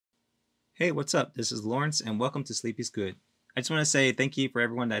Hey, what's up? This is Lawrence and welcome to SleepySquid. I just want to say thank you for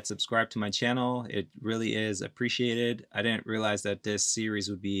everyone that subscribed to my channel. It really is appreciated. I didn't realize that this series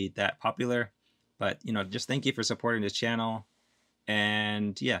would be that popular, but just thank you for supporting this channel.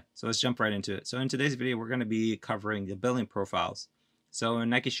 And yeah, so let's jump right into it. So in today's video, we're going to be covering the billing profiles. So in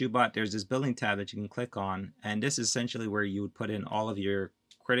Nike Shoebot, there's this billing tab that you can click on, and this is essentially where you would put in all of your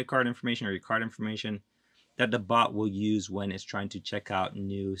credit card information or your card information that the bot will use when it's trying to check out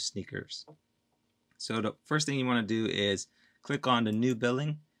new sneakers. So the first thing you want to do is click on the new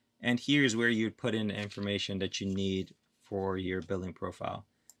billing, and here's where you'd put in the information that you need for your billing profile.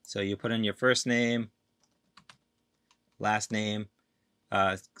 So you put in your first name, last name,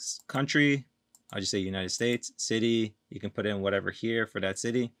 country, I'll just say United States, city, you can put in whatever here for that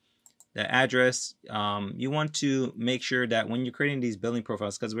city. The address, you want to make sure that when you're creating these billing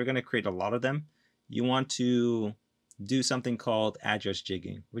profiles, because we're going to create a lot of them, you want to do something called address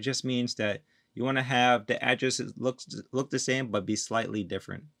jigging, which just means that you want to have the addresses look the same but be slightly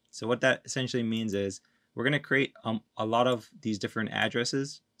different. So what that essentially means is we're going to create a lot of these different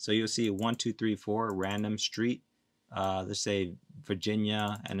addresses. So you'll see 1, 2, 3, 4 random street, let's say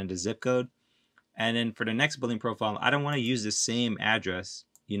Virginia, and then the zip code. And then for the next billing profile, I don't want to use the same address.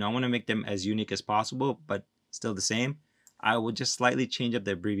 I want to make them as unique as possible, but still the same. I will just slightly change up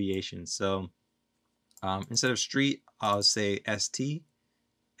the abbreviation. So instead of street, I'll say ST,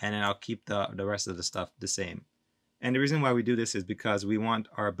 and then I'll keep the rest of the stuff the same. And the reason why we do this is because we want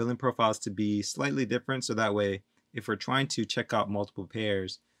our billing profiles to be slightly different, so that way if we're trying to check out multiple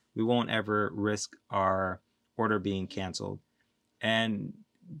pairs, we won't ever risk our order being canceled. And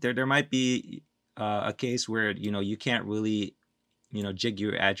there might be a case where you can't really jig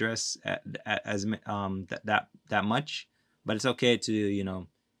your address that much, but it's okay to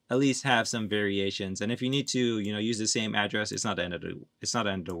at least have some variations. And if you need to use the same address, it's not the end of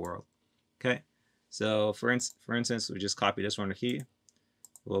the world. Okay, so for instance, we just copy this one here,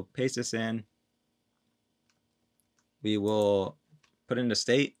 we'll paste this in, we will put in the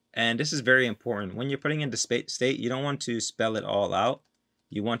state, and this is very important. When you're putting in the state, you don't want to spell it all out.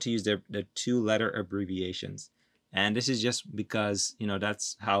 You want to use the 2-letter abbreviations. And this is just because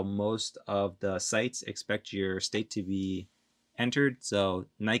that's how most of the sites expect your state to be entered. So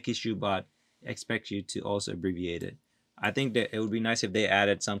Nike Shoebot expects you to also abbreviate it. I think that it would be nice if they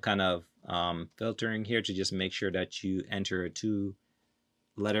added some kind of filtering here to just make sure that you enter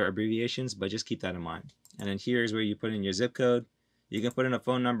 2-letter abbreviations, but just keep that in mind. And then here's where you put in your zip code. You can put in a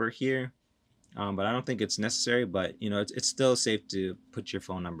phone number here, but I don't think it's necessary, but it's still safe to put your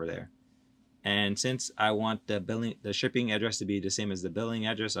phone number there. And since I want the shipping address to be the same as the billing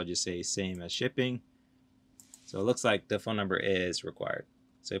address, I'll just say same as shipping. So it looks like the phone number is required.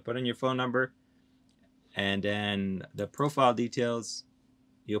 So you put in your phone number, and then the profile details,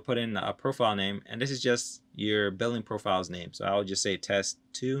 you'll put in a profile name, and this is just your billing profile's name. So I'll just say test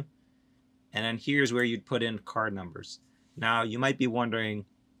 2. And then here's where you'd put in card numbers. Now you might be wondering,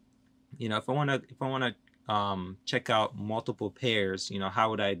 if I want to check out multiple pairs,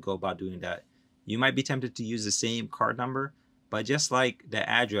 how would I go about doing that? You might be tempted to use the same card number, but just like the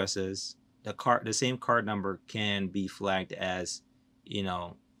addresses, the same card number can be flagged as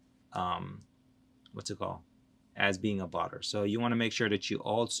what's it called, as being a botter. So you want to make sure that you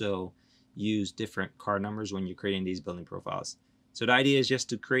also use different card numbers when you're creating these billing profiles. So the idea is just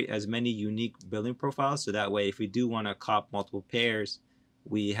to create as many unique billing profiles, so that way if we do want to cop multiple pairs,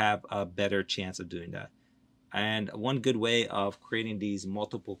 we have a better chance of doing that. And one good way of creating these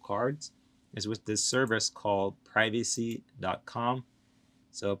multiple cards is with this service called privacy.com.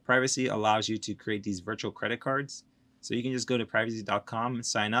 So privacy allows you to create these virtual credit cards. So you can just go to privacy.com and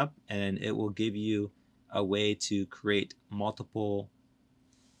sign up, and it will give you a way to create multiple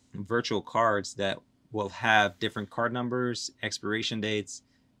virtual cards that will have different card numbers, expiration dates,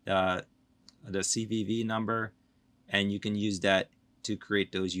 the CVV number, and you can use that to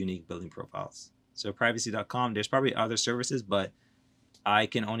create those unique billing profiles. So privacy.com, there's probably other services, but I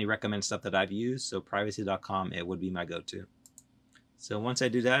can only recommend stuff that I've used. So privacy.com, it would be my go-to. So once I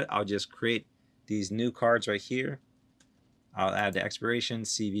do that, I'll just create these new cards right here. I'll add the expiration,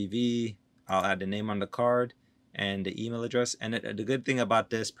 CVV, I'll add the name on the card and the email address. And the good thing about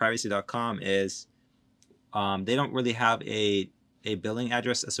this privacy.com is they don't really have a billing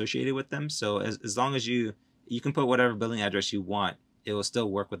address associated with them. So as long as you can put whatever billing address you want, it will still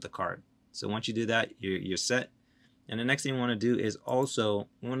work with the card. So once you do that, you're set. And the next thing we want to do is also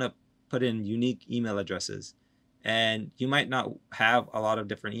we want to put in unique email addresses. And you might not have a lot of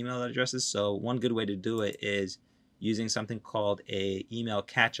different email addresses. So one good way to do it is using something called a email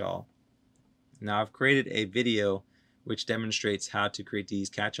catch-all. Now I've created a video which demonstrates how to create these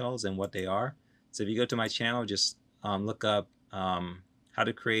catch-alls and what they are. So if you go to my channel, just look up how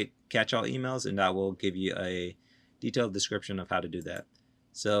to create catch-all emails, and that will give you a detailed description of how to do that.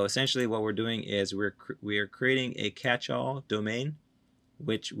 So essentially what we're doing is we're creating a catch-all domain,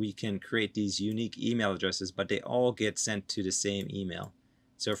 which we can create these unique email addresses, but they all get sent to the same email.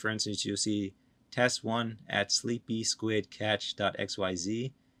 So for instance, you'll see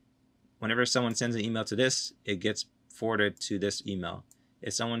test1@sleepysquidcatch.xyz. Whenever someone sends an email to this, it gets forwarded to this email.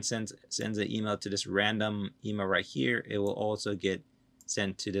 If someone sends an email to this random email right here, it will also get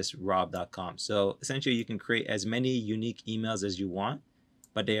sent to this rob.com. So essentially you can create as many unique emails as you want,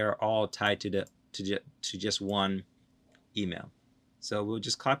 but they are all tied to just one email. So we'll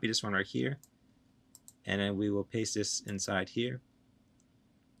just copy this one right here, and then we will paste this inside here.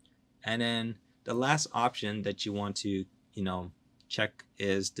 And then the last option that you want to check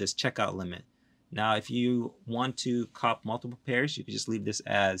is this checkout limit. Now if you want to cop multiple pairs, you can just leave this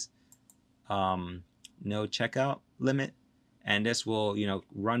as no checkout limit, and this will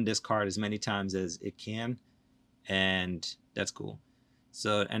run this card as many times as it can, and that's cool.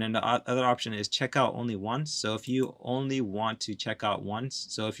 So, and then the other option is check out only once. So if you only want to check out once,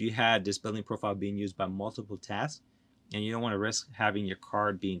 so if you had this billing profile being used by multiple tasks and you don't want to risk having your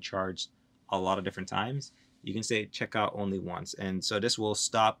card being charged a lot of different times, you can say check out only once. And so this will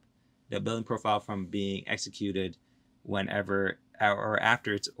stop the billing profile from being executed whenever or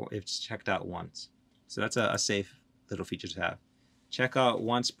after it's checked out once. So that's a safe little feature to have. Check out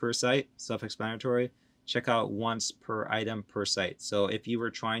once per site, self-explanatory. Check out once per item per site. So if you were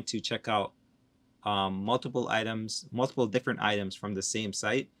trying to check out multiple different items from the same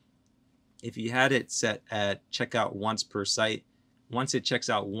site, if you had it set at checkout once per site, once it checks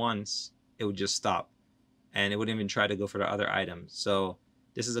out once, it would just stop and it wouldn't even try to go for the other items. So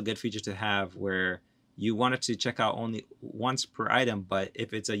this is a good feature to have where you wanted to check out only once per item, but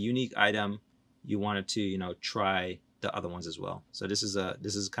if it's a unique item, you wanted to try the other ones as well. So this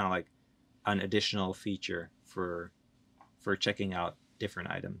is kind of like an additional feature for checking out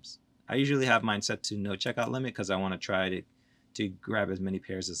different items. I usually have mine set to no checkout limit because I want to try to grab as many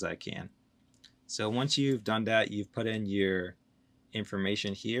pairs as I can. So once you've done that, you've put in your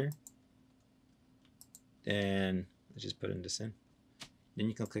information here, then let's just put in this in. Then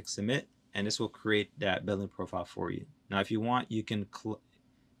you can click submit, and this will create that billing profile for you. Now if you want, you can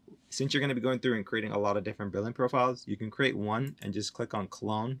since you're going to be going through and creating a lot of different billing profiles, you can create one and just click on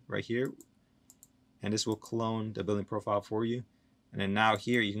clone right here, and this will clone the billing profile for you. And then now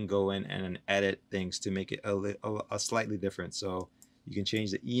here you can go in and edit things to make it a slightly different. So you can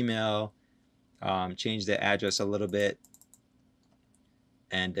change the email, change the address a little bit,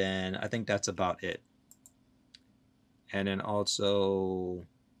 and then I think that's about it. And then also,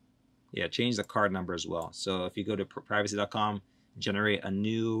 yeah, change the card number as well. So if you go to privacy.com, generate a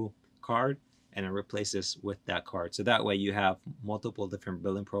new card and then replace this with that card. So that way you have multiple different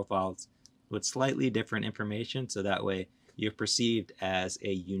billing profiles with slightly different information, so that way you're perceived as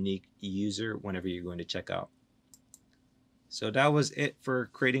a unique user whenever you're going to check out. So that was it for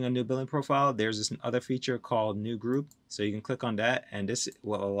creating a new billing profile. There's this other feature called new group, so you can click on that, and this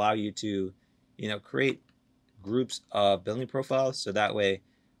will allow you to create groups of billing profiles, so that way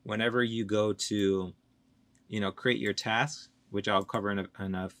whenever you go to create your tasks, which I'll cover in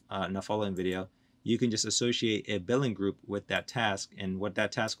a following video, you can just associate a billing group with that task, and what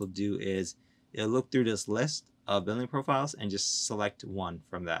that task will do is it'll look through this list of billing profiles and just select one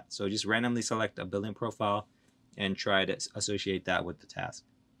from that. So just randomly select a billing profile and try to associate that with the task.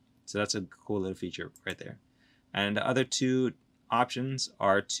 So that's a cool little feature right there. And the other two options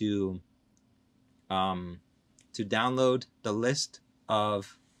are to download the list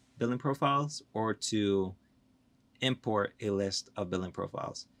of billing profiles or to import a list of billing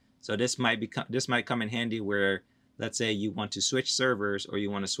profiles. So this might come in handy where, let's say you want to switch servers or you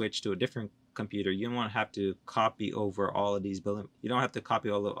want to switch to a different computer. You don't want to have to copy over all of these billing. You don't have to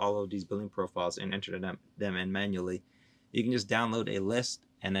copy all of these billing profiles and enter them in manually. You can just download a list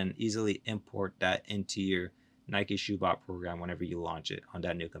and then easily import that into your Nike Shoebot program whenever you launch it on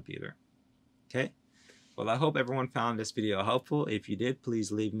that new computer. Okay. Well, I hope everyone found this video helpful. If you did,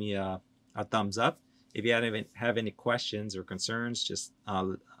 please leave me a thumbs up. If you have any questions or concerns, just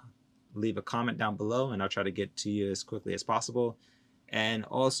leave a comment down below and I'll try to get to you as quickly as possible. And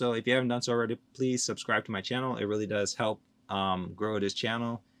also, if you haven't done so already, please subscribe to my channel. It really does help grow this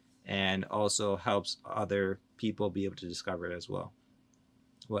channel and also helps other people be able to discover it as well.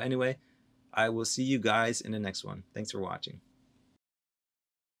 Well, anyway, I will see you guys in the next one. Thanks for watching.